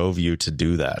like drove you to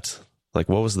do that? Like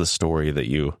what was the story that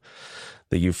you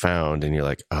found and you're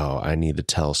like, oh, I need to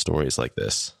tell stories like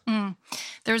this?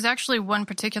 There was actually one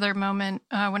particular moment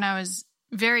when I was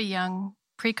very young,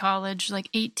 pre-college, like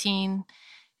 18,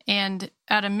 and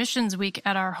at a missions week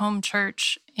at our home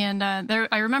church. And I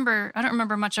don't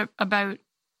remember much about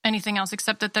anything else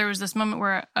except that there was this moment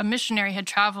where a missionary had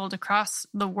traveled across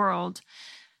the world,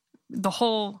 the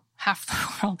whole half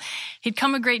the world. He'd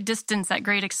come a great distance at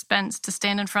great expense to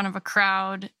stand in front of a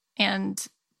crowd and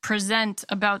present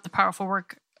about the powerful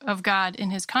work of God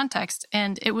in his context.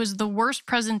 And it was the worst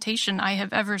presentation I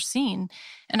have ever seen.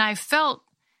 And I felt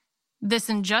this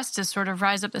injustice sort of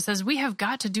rise up that says, we have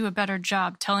got to do a better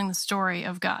job telling the story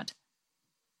of God.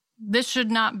 This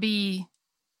should not be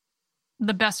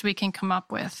the best we can come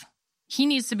up with. He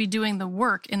needs to be doing the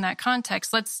work in that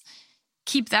context. Let's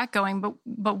keep that going.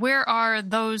 But where are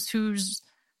those whose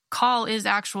call is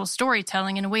actual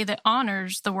storytelling in a way that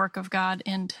honors the work of God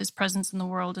and his presence in the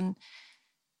world, and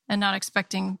not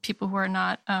expecting people who are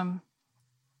not,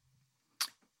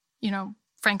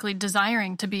 frankly,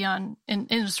 desiring to be in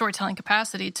a storytelling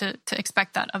capacity to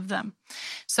expect that of them.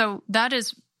 So that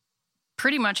is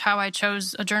pretty much how I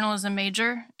chose a journalism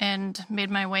major and made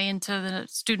my way into the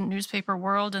student newspaper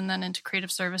world and then into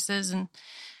creative services. And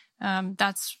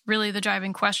that's really the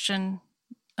driving question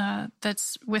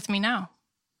that's with me now.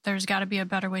 There's got to be a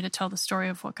better way to tell the story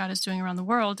of what God is doing around the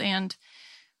world. And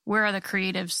where are the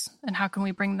creatives and how can we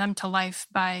bring them to life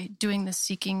by doing this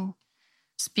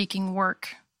speaking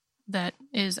work that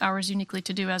is ours uniquely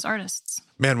to do as artists?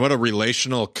 Man, what a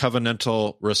relational,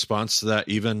 covenantal response to that,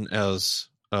 even as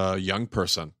a young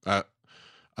person.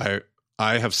 I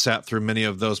have sat through many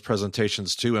of those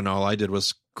presentations too, and all I did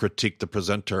was critique the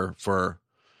presenter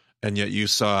and yet you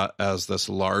saw it as this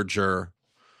larger,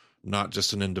 not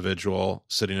just an individual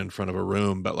sitting in front of a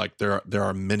room, but like there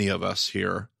are many of us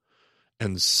here,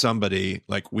 and somebody,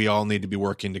 like, we all need to be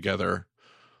working together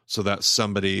so that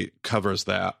somebody covers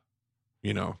that,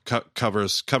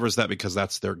 covers that because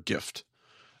that's their gift.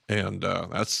 And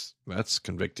that's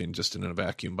convicting just in a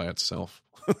vacuum by itself.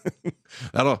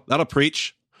 That'll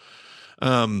preach.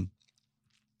 What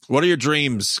are your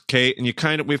dreams, Kate? And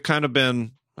we've kind of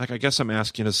been, like, I guess I'm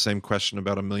asking the same question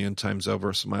about 1 million times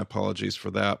over, so my apologies for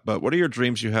that. But what are your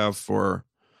dreams you have for,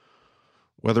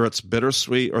 whether it's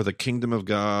BitterSweet or the kingdom of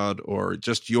God or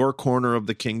just your corner of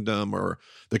the kingdom or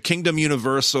the kingdom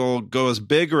universal? Go as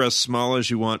big or as small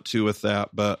as you want to with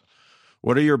that. But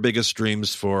what are your biggest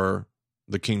dreams for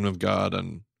the kingdom of God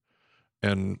and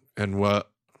what,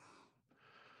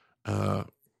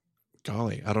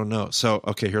 golly, I don't know. So,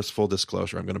 okay, here's full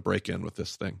disclosure. I'm going to break in with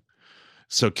this thing.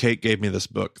 So Kate gave me this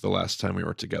book the last time we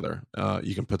were together.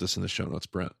 You can put this in the show notes,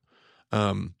 Brent.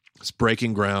 It's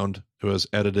Breaking Ground. It was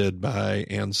edited by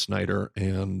Ann Snyder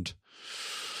and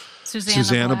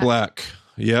Susanna Black.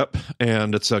 Yep.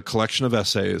 And it's a collection of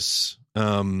essays.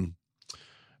 And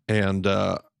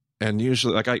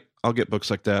usually, like, I'll get books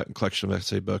like that, a collection of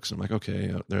essay books. And I'm like,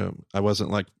 okay, I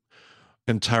wasn't like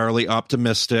entirely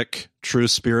optimistic, true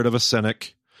spirit of a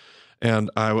cynic.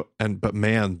 But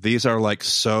man, these are like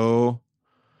so,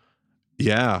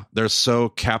 yeah, they're so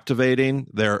captivating.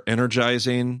 They're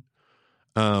energizing.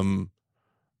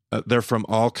 They're from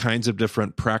all kinds of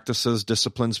different practices,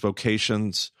 disciplines,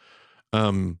 vocations.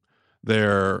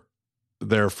 They're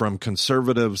from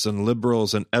conservatives and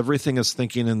liberals, and everything is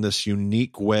thinking in this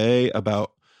unique way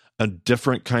about a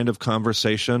different kind of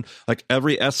conversation. Like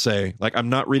every essay, like I'm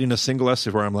not reading a single essay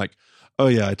where I'm like, oh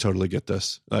yeah, I totally get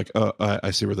this. Like, oh,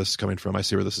 I see where this is coming from. I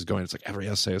see where this is going. It's like every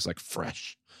essay is like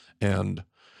fresh. And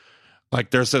like,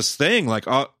 there's this thing like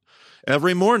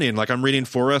every morning, like I'm reading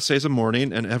 4 essays a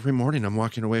morning, and every morning I'm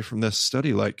walking away from this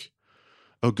study like,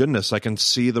 oh goodness, I can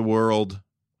see the world.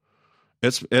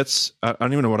 It's I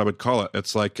don't even know what I would call it.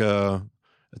 It's like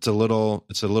it's a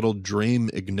little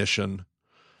dream ignition.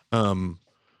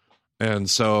 And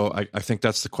so I think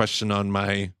that's the question on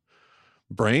my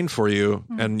brain for you,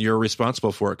 and you're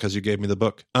responsible for it because you gave me the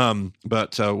book.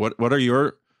 But what are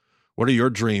your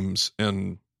dreams,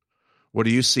 and what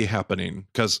do you see happening?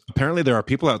 Because apparently there are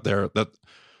people out there that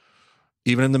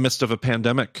even in the midst of a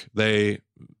pandemic,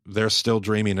 they're still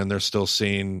dreaming, and they're still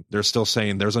saying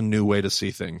there's a new way to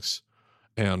see things.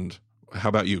 And how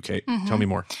about you, Kate? Mm-hmm. Tell me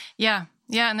more. Yeah.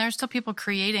 And there's still people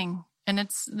creating, and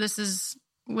this is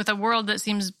with a world that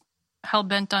seems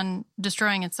hell-bent on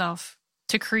destroying itself.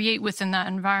 To create within that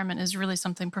environment is really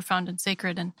something profound and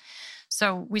sacred. And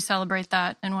so we celebrate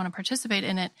that and want to participate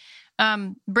in it.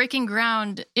 Breaking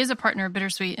Ground is a partner of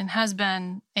BitterSweet and has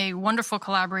been a wonderful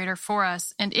collaborator for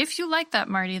us. And if you like that,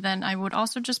 Marty, then I would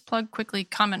also just plug quickly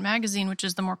Comment Magazine, which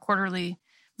is the more quarterly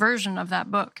version of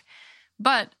that book.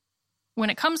 But when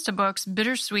it comes to books,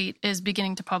 BitterSweet is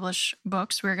beginning to publish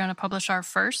books. We're going to publish our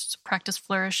first, Practice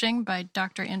Flourishing, by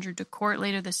Dr. Andrew DeCourt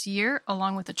later this year,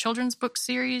 along with a children's book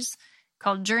series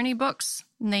called Journey Books,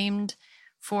 named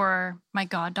for my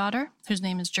goddaughter, whose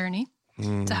name is Journey,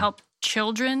 to help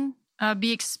children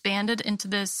be expanded into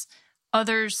this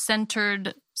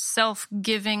others-centered,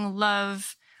 self-giving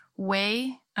love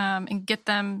way, and get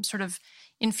them sort of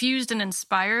infused and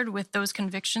inspired with those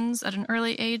convictions at an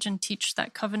early age and teach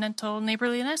that covenantal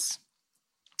neighborliness.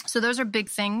 So those are big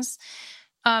things.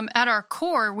 At our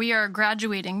core, we are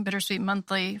graduating BitterSweet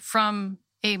Monthly from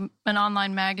an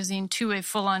online magazine to a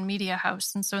full-on media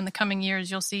house. And so in the coming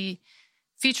years, you'll see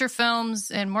feature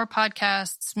films and more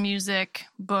podcasts, music,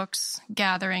 books,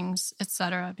 gatherings,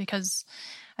 etc. Because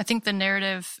I think the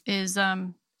narrative is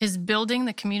building,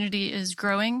 the community is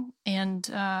growing, and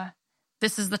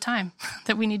this is the time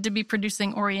that we need to be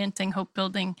producing, orienting,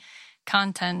 hope-building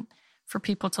content for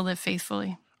people to live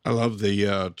faithfully. I love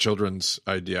the children's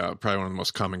idea. Probably one of the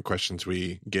most common questions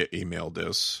we get emailed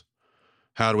is,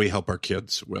 how do we help our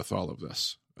kids with all of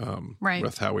this? Right.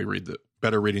 With how we read the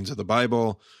better readings of the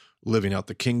Bible, living out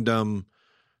the kingdom.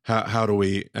 How do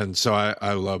we? And so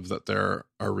I love that there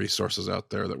are resources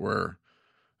out there that we're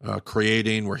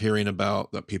creating, we're hearing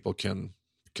about, that people can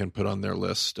put on their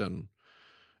list. And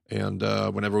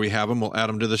whenever we have them, we'll add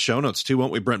them to the show notes too,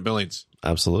 won't we, Brent Billings?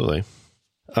 Absolutely.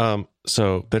 So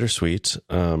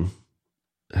BitterSweet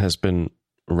has been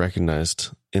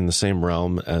recognized in the same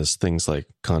realm as things like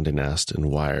Condé Nast and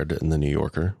Wired and The New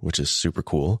Yorker, which is super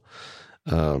cool.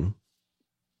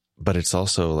 But it's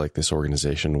also like this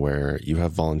organization where you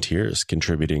have volunteers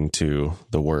contributing to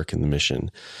the work and the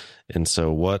mission. And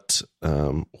so what's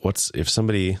if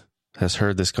somebody has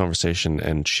heard this conversation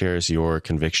and shares your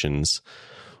convictions,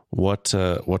 what's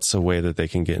a way that they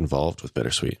can get involved with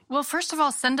BitterSweet? Well, first of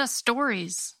all, send us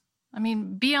stories. I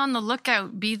mean, be on the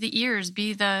lookout, be the ears,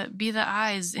 be the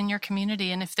eyes in your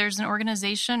community. And if there's an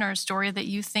organization or a story that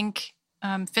you think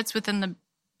fits within the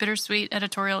BitterSweet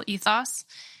editorial ethos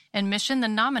and mission,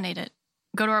 then nominate it.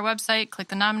 Go to our website, click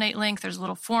the nominate link. There's a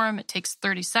little form. It takes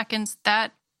 30 seconds.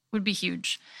 That would be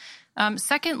huge.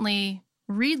 Secondly,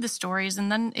 read the stories.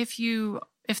 And then if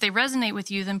they resonate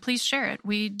with you, then please share it.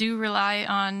 We do rely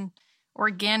on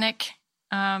organic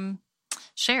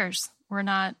shares. We're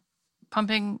not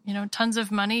pumping, tons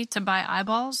of money to buy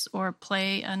eyeballs or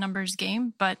play a numbers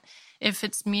game. But if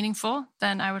it's meaningful,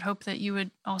 then I would hope that you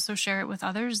would also share it with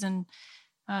others and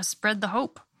spread the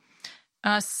hope.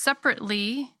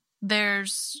 Separately,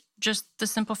 there's just the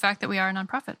simple fact that we are a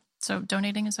nonprofit. So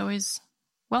donating is always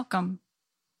welcome.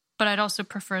 But I'd also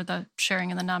prefer the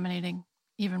sharing and the nominating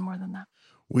even more than that.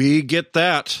 We get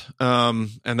that.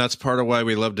 And that's part of why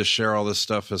we love to share all this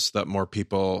stuff, is that more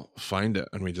people find it.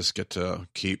 And we just get to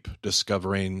keep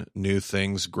discovering new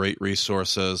things, great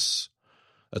resources.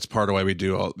 That's part of why we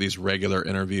do all these regular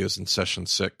interviews in session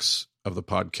 6 of the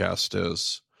podcast.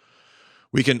 Is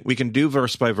we can do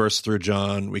verse by verse through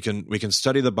John. We can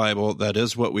study the Bible. That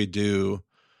is what we do.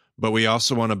 But we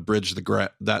also want to bridge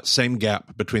that same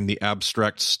gap between the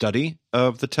abstract study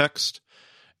of the text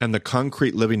and the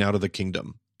concrete living out of the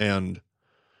kingdom. And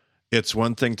it's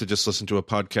one thing to just listen to a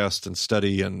podcast and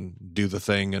study and do the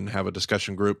thing and have a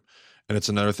discussion group. And it's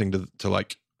another thing to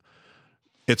like,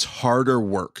 it's harder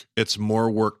work. It's more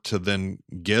work to then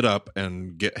get up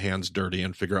and get hands dirty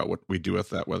and figure out what we do with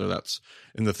that, whether that's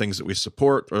in the things that we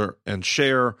support and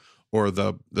share, or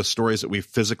the stories that we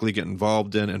physically get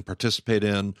involved in and participate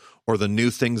in, or the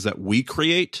new things that we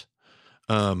create.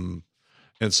 And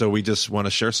so we just want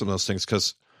to share some of those things,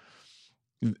 because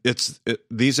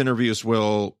these interviews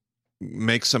will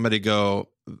make somebody go,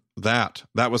 that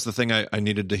was the thing I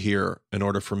needed to hear in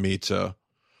order for me to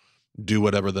do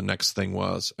whatever the next thing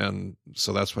was. And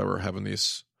so that's why we're having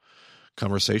these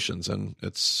conversations, and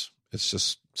it's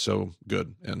just so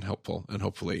good and helpful, and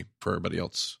hopefully for everybody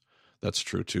else that's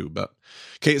true too. But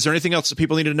Kate, is there anything else that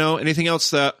people need to know? Anything else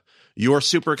that you're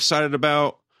super excited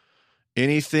about?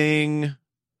 Anything,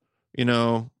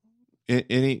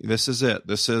 this is it.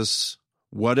 This is,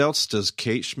 what else does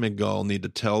Kate Schmidgall need to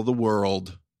tell the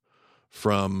world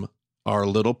from our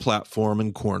little platform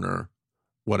and corner?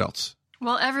 What else?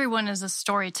 Well, everyone is a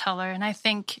storyteller. And I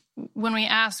think when we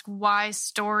ask why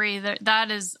story,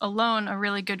 that is alone a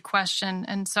really good question.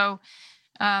 And so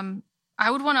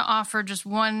I would want to offer just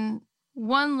one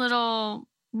little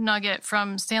nugget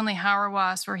from Stanley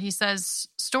Hauerwas, where he says,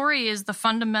 story is the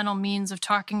fundamental means of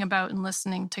talking about and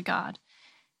listening to God,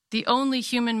 the only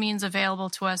human means available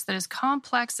to us that is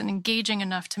complex and engaging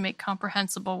enough to make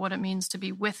comprehensible what it means to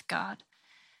be with God.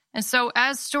 And so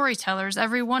as storytellers,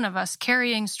 every one of us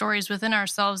carrying stories within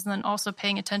ourselves and then also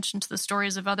paying attention to the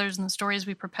stories of others and the stories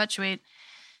we perpetuate,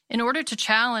 in order to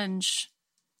challenge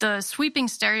the sweeping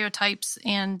stereotypes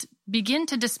and begin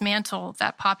to dismantle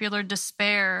that popular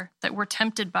despair that we're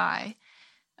tempted by,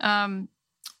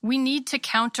 We need to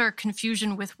counter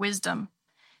confusion with wisdom,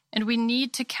 and we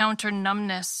need to counter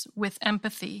numbness with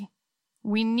empathy.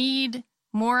 We need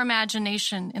more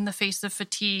imagination in the face of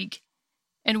fatigue,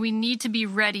 and we need to be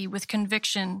ready with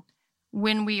conviction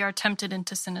when we are tempted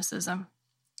into cynicism.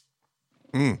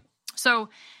 So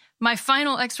my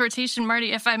final exhortation,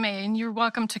 Marty, if I may, and you're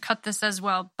welcome to cut this as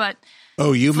well, but...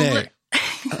 Oh, you may.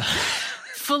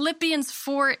 Philippians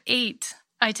 4:8,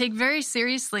 I take very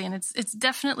seriously, and it's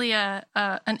definitely an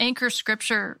anchor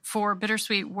scripture for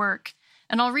Bittersweet work.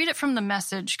 And I'll read it from the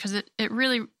Message because it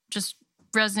really just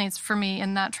resonates for me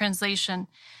in that translation.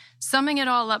 Summing it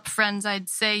all up, friends, I'd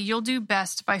say you'll do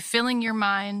best by filling your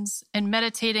minds and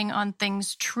meditating on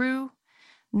things true,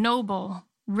 noble,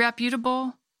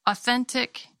 reputable,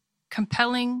 authentic,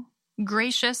 compelling,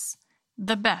 gracious,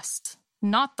 the best,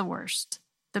 not the worst,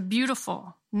 the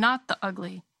beautiful, not the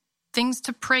ugly, things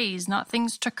to praise, not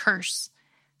things to curse.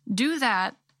 Do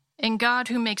that, and God,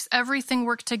 who makes everything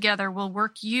work together, will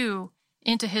work you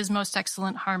into his most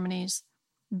excellent harmonies.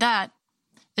 That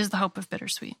is the hope of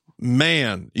Bittersweet.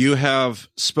 Man, you have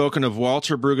spoken of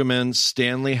Walter Brueggemann,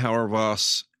 Stanley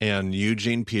Hauerwas, and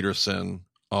Eugene Peterson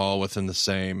all within the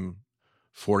same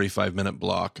 45-minute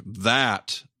block.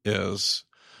 That is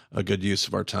a good use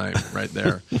of our time right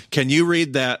there. Can you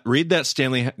read that? Read that,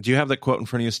 Stanley. Do you have that quote in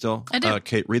front of you still? I do.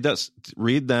 Kate, read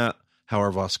that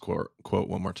Hauerwas quote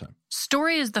one more time.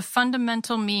 Story is the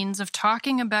fundamental means of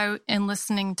talking about and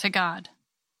listening to God.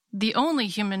 The only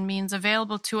human means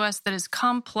available to us that is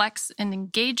complex and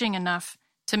engaging enough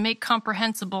to make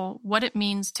comprehensible what it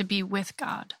means to be with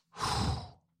God.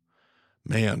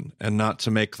 Man, and not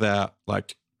to make that,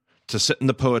 like, to sit in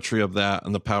the poetry of that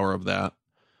and the power of that,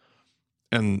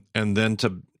 and then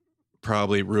to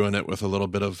probably ruin it with a little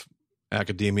bit of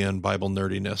academia and Bible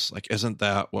nerdiness. Like, isn't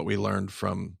that what we learned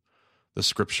from the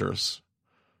scriptures,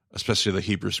 especially the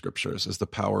Hebrew scriptures, is the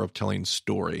power of telling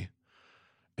story?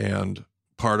 And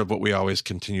part of what we always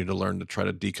continue to learn to try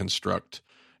to deconstruct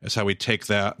is how we take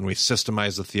that and we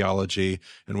systemize the theology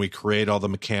and we create all the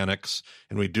mechanics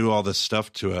and we do all this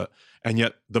stuff to it. And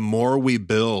yet the more we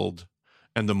build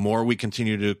and the more we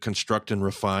continue to construct and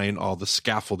refine all the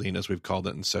scaffolding, as we've called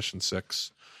it in session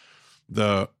 6,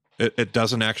 it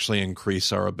doesn't actually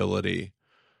increase our ability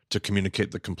to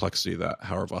communicate the complexity that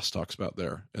Hauerwas talks about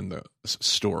there in the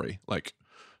story. Like,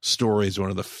 story is one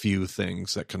of the few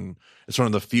things that can, it's one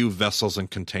of the few vessels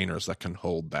and containers that can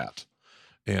hold that.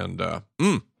 And,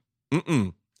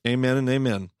 amen and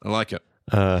amen. I like it.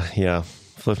 Yeah.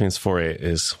 Philippians 4:8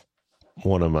 is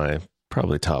one of my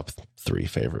probably top 3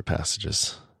 favorite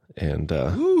passages. And,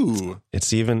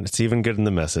 it's even good in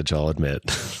the Message, I'll admit.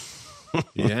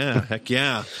 Yeah. Heck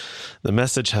yeah. The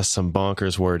Message has some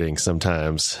bonkers wording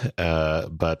sometimes.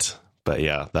 But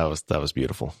yeah, that was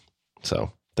beautiful.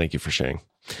 So thank you for sharing.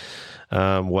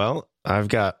 Well, I've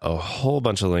got a whole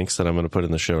bunch of links that I'm going to put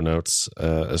in the show notes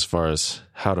as far as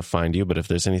how to find you. But if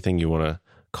there's anything you want to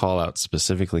call out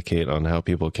specifically, Kate, on how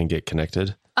people can get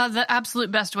connected. The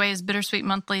absolute best way is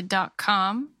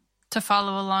bittersweetmonthly.com to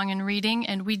follow along in reading.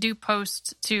 And we do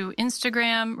post to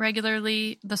Instagram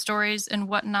regularly, the stories and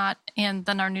whatnot. And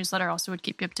then our newsletter also would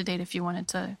keep you up to date if you wanted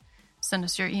to send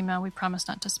us your email. We promise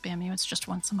not to spam you. It's just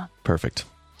once a month. Perfect.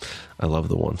 I love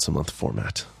the once a month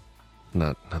format.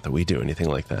 Not that we do anything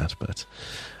like that, but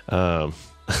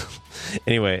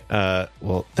anyway,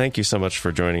 well, thank you so much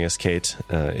for joining us, Kate.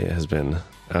 It has been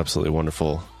absolutely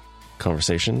wonderful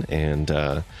conversation.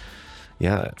 And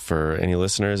yeah, for any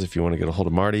listeners, if you want to get a hold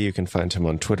of Marty, you can find him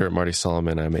on Twitter at Marty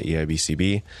Solomon. I'm at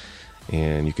EIBCB.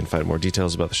 And you can find more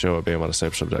details about the show at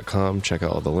BamaDiscipleship.com. Check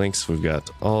out all the links. We've got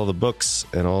all the books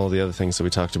and all the other things that we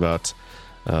talked about,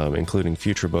 including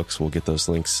future books. We'll get those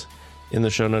links in the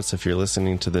show notes. If you're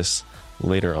listening to this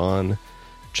later on,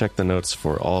 check the notes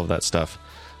for all of that stuff.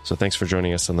 So thanks for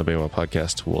joining us on the Bama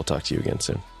Podcast. We'll talk to you again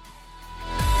soon.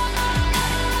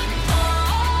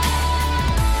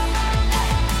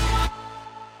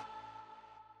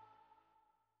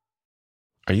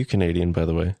 Are you Canadian, by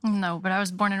the way? No, but I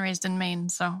was born and raised in Maine,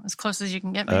 so as close as you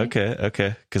can get me.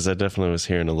 Okay. Because I definitely was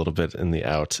hearing a little bit in the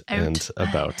out. And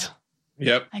about.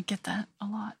 Yep. I get that a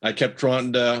lot. I kept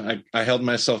trying to, I held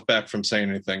myself back from saying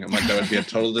anything. I'm like, that would be a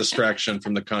total distraction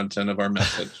from the content of our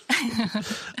message.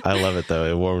 I love it, though.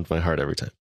 It warmed my heart every time.